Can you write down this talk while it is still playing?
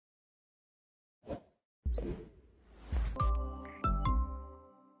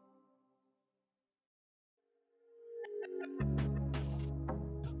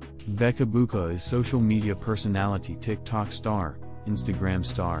Becca Bucca is social media personality, TikTok star, Instagram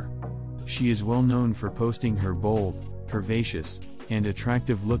star. She is well known for posting her bold, curvaceous, and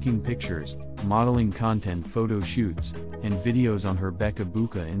attractive-looking pictures, modeling content, photo shoots, and videos on her Becca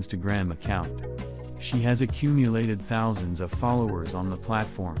Bucca Instagram account. She has accumulated thousands of followers on the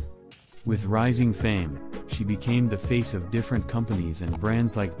platform. With rising fame, she became the face of different companies and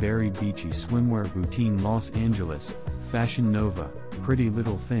brands like Berry Beachy Swimwear, Boutique Los Angeles, Fashion Nova, Pretty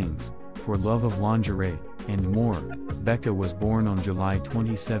Little Things, For Love of Lingerie, and more. Becca was born on July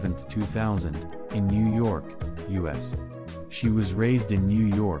 27, 2000, in New York, U.S. She was raised in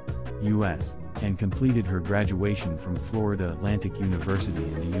New York, U.S., and completed her graduation from Florida Atlantic University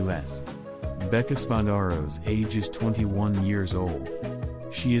in the U.S. Becca Spadaro's age is 21 years old.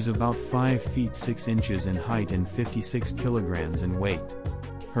 She is about 5 feet 6 inches in height and 56 kilograms in weight.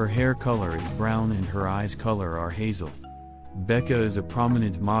 Her hair color is brown and her eyes color are hazel. Becca is a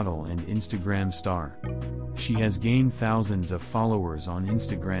prominent model and Instagram star. She has gained thousands of followers on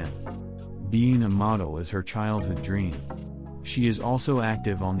Instagram. Being a model is her childhood dream. She is also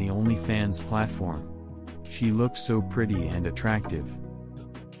active on the OnlyFans platform. She looks so pretty and attractive.